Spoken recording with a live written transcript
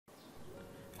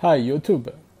Hi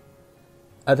YouTube!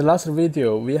 At the last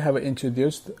video, we have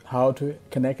introduced how to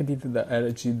connect the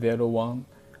LG01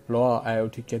 LoRa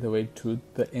IoT gateway to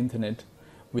the internet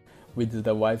with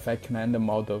the Wi-Fi command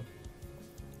model.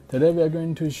 Today we are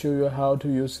going to show you how to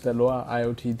use the LoRa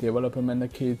IoT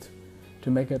Development Kit to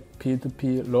make a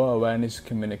peer-to-peer LoRa wireless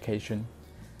communication,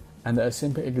 and a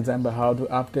simple example how to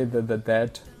update the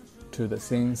data to the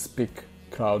ThingSpeak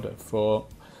cloud from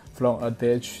a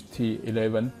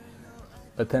DHT11,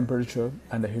 a temperature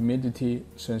and humidity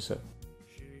sensor.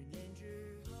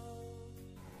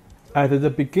 At the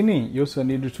beginning, user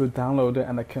needs to download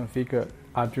and configure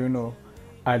Arduino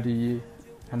IDE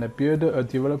and build a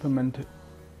development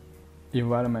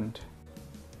environment.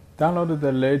 Download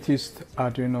the latest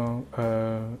Arduino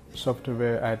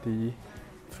software IDE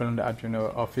from the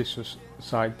Arduino official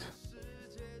site.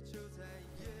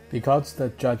 Because the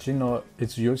Arduino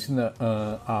is using the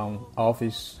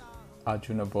Office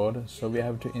Arduino board, so we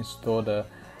have to install the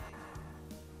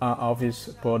Office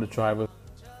board driver.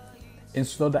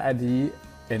 Install the IDE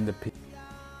in the PC.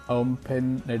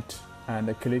 Open it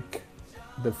and click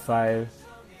the file.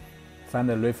 Find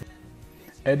the reference.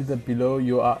 Add the below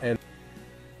URL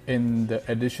in the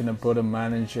additional board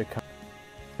manager.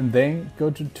 And then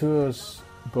go to Tools,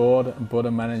 Board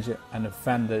Manager, and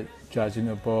find the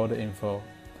Arduino board info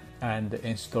and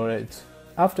install it.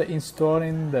 After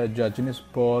installing the Arduino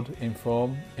board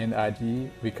info in the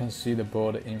IDE, we can see the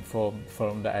board info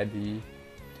from the IDE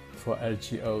for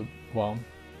LG01.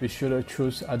 We should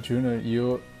choose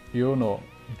Arduino Uno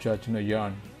Arduino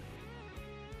Yarn.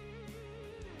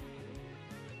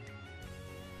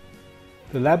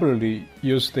 The library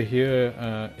used here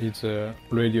is a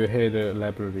Radiohead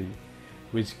library,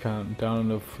 which can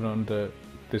download from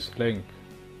this link.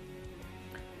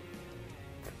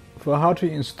 For how to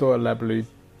install a library,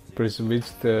 please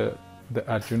visit the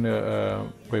Arduino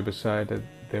website.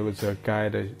 There was a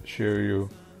guide that shows you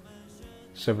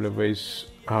several ways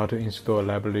how to install a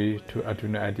library to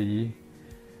Arduino IDE.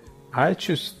 I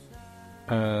choose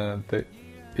the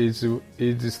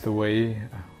easiest way,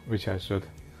 which I should.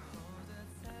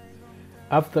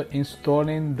 After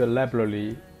installing the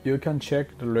library, you can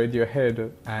check the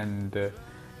Radiohead and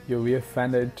you will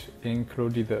find it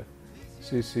included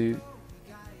CC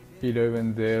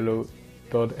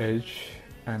 11.0.h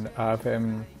and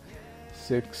FM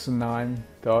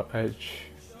 69.h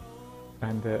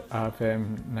and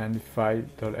FM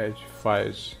 95.h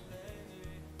files.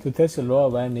 To test the LoRa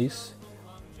wireless,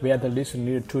 we at least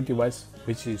need two devices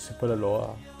which support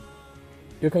LoRa.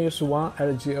 You can use one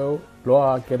LGO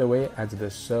LoRa gateway as the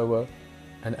server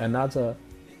and another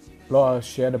LoRa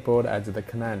shared board as the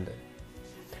client.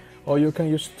 Or you can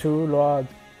use two LoRa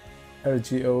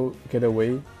LGO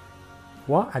gateway,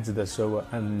 one as the server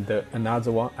and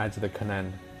another one as the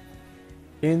client.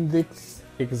 In this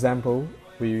example,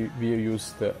 we will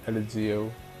use the LGO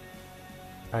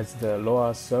as the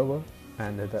LoRa server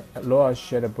and the LoRa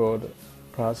shared board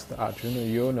plus the Arduino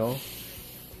Uno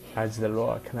as the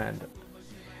LoRa client.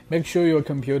 Make sure your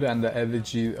computer and the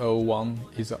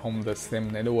LG01 is on the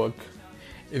same network.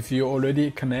 If you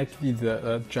already connected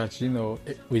the Arduino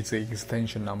with the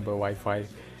extension number Wi-Fi,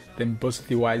 then both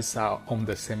devices are on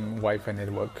the same Wi-Fi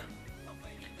network.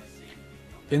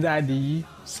 In the IDE,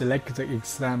 select the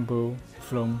example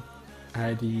from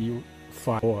IDE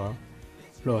file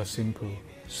LoRa Simple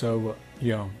Server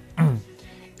Yarn.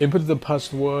 Input the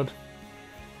password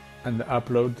and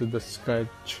upload the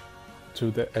sketch to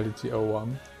the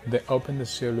LG01. Then open the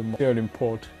serial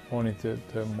port, monitor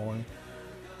the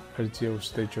LGO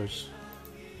stages.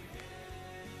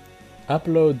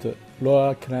 Upload the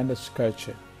LoRa client sketch.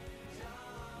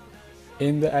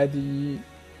 In the IDE,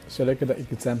 select the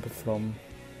example from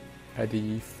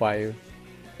IDE file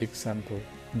example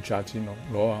Arduino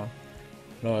LoRa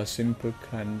Simple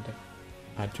Client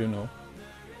Arduino.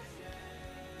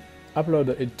 Upload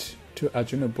it to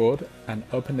Arduino board and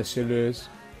open the serial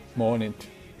monitor.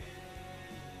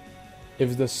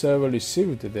 If the server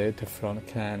received the data from the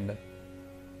client,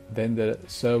 then the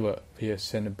server will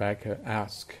send back an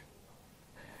ask.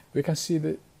 We can see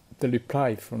the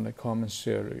reply from the common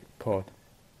serial port.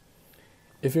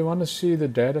 If you want to see the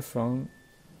data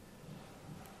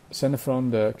sent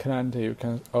from the client, you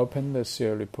can open the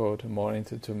serial port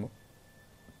monitor to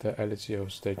the LGO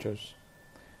stages.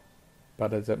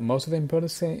 But the most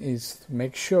important thing is to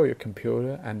make sure your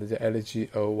computer and the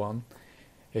LG01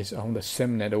 is on the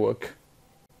same network.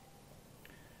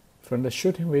 From the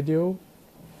shooting video,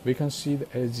 we can see the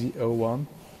LG01,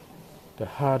 the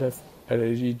HUD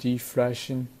LED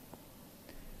flashing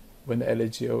when the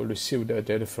LGO received the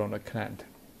data from the client.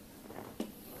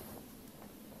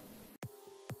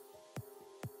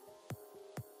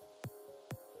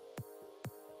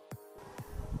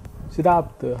 Set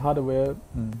up the hardware.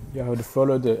 You have to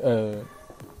follow the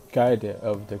guide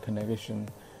of the connection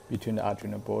between the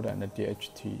Arduino board and the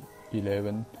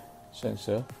DHT11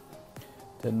 sensor.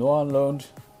 The NOR node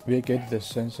will get the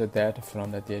sensor data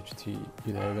from the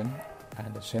DHT11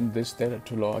 and send this data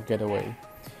to LoRa gateway.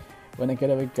 When the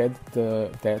gateway gets the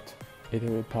data, it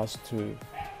will pass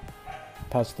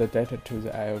the data to the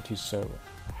IoT server.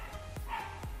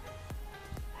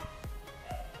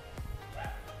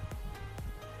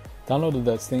 Download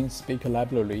the ThingSpeak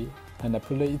library and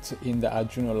put it in the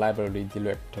Arduino library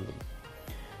directory.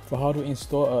 For how to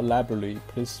install a library,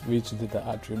 please visit the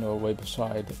Arduino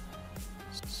website,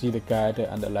 see the guide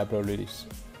and the libraries.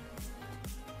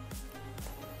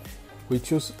 We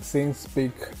choose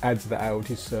ThingSpeak as the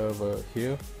IoT server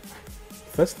here.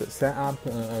 First, set up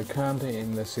an account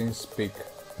in the ThingSpeak,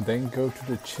 then go to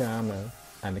the channel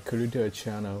and create a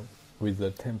channel with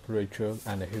the temperature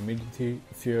and humidity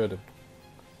field.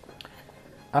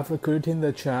 After creating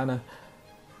the channel,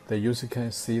 the user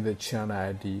can see the channel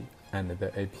ID and the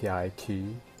API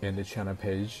key in the channel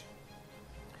page.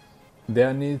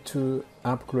 They need to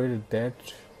upgrade that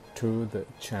to the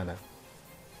channel.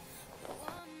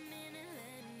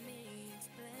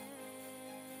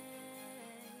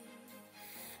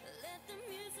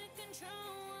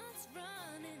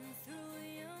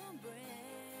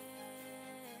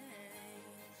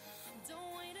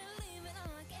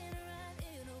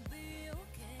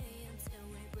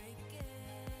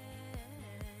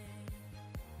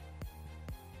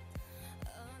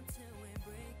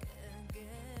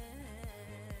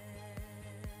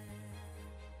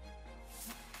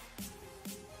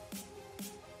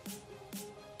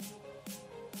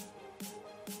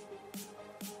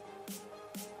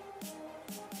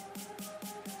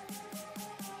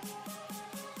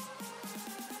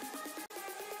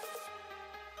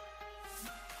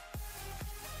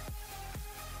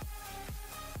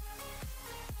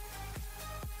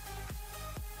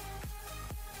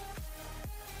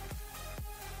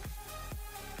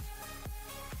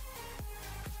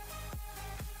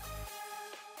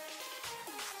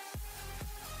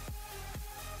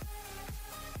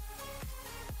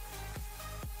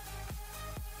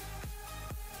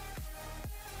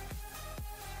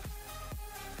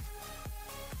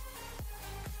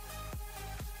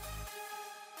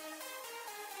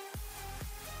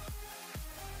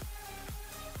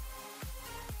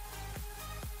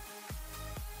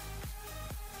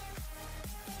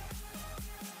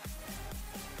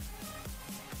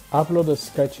 Upload the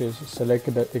sketches,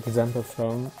 select the example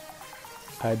from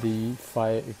IDE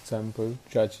file example,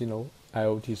 Arduino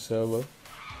IoT server,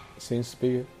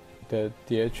 ThingSpeak, the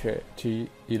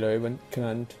DHT11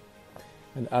 client,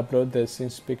 and upload the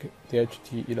ThingSpeak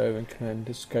DHT11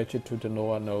 client sketch to the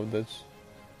NOR nodes.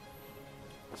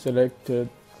 Select the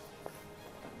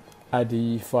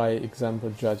IDE file example,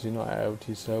 Arduino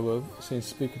IoT server,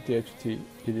 ThingSpeak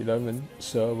DHT11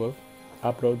 server.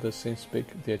 Upload the ThingSpeak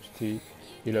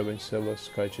DHT11 server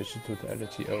sketches to the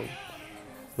LTO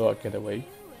LoRa gateway.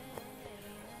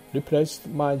 Replace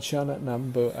my channel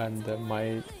number and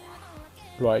my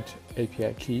write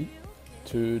API key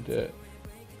to the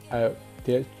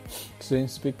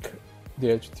ThingSpeak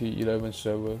DHT11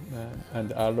 server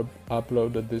and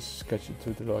upload this sketch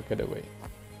to the LoRa gateway.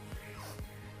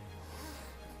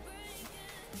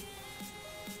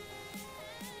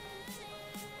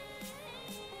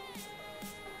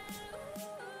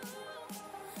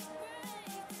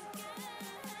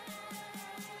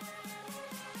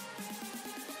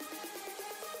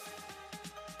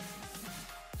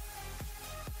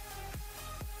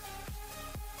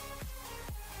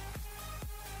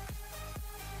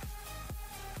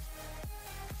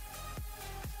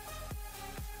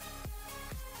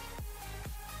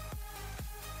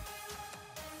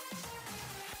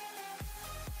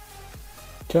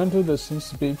 Turn to the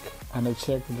ThingSpeak and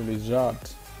check the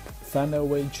result. Find a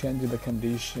way to change the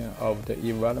condition of the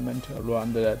environment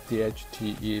around the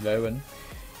DHT11.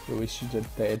 You will see the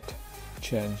date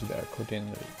changed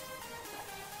accordingly.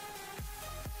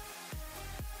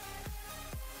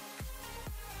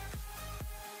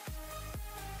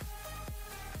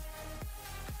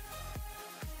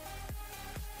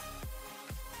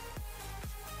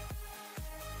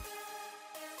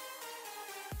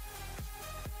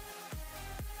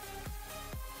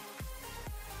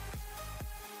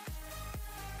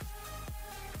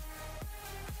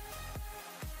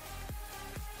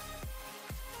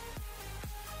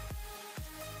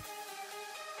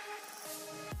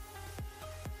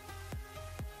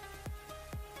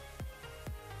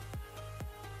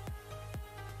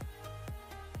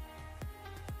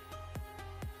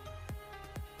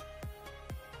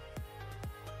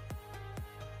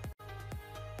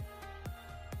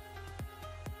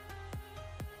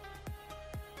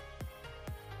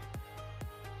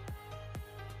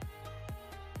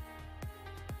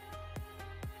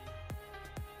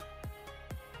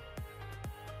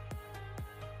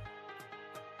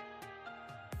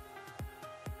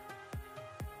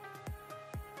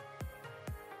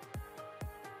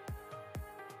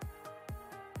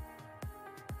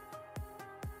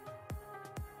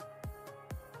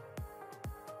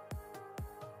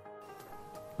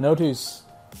 Notice,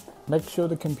 make sure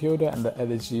the computer and the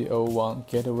LG01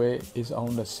 gateway is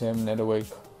on the same network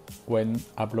when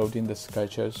uploading the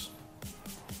sketches.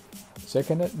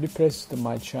 Second, replace the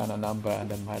My Channel number and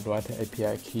the My Writer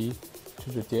API key to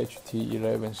the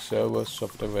DHT11 server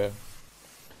software.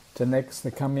 The next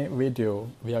coming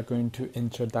video, we are going to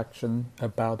introduction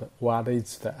about what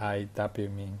is the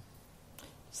IW mean.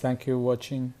 Thank you for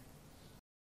watching.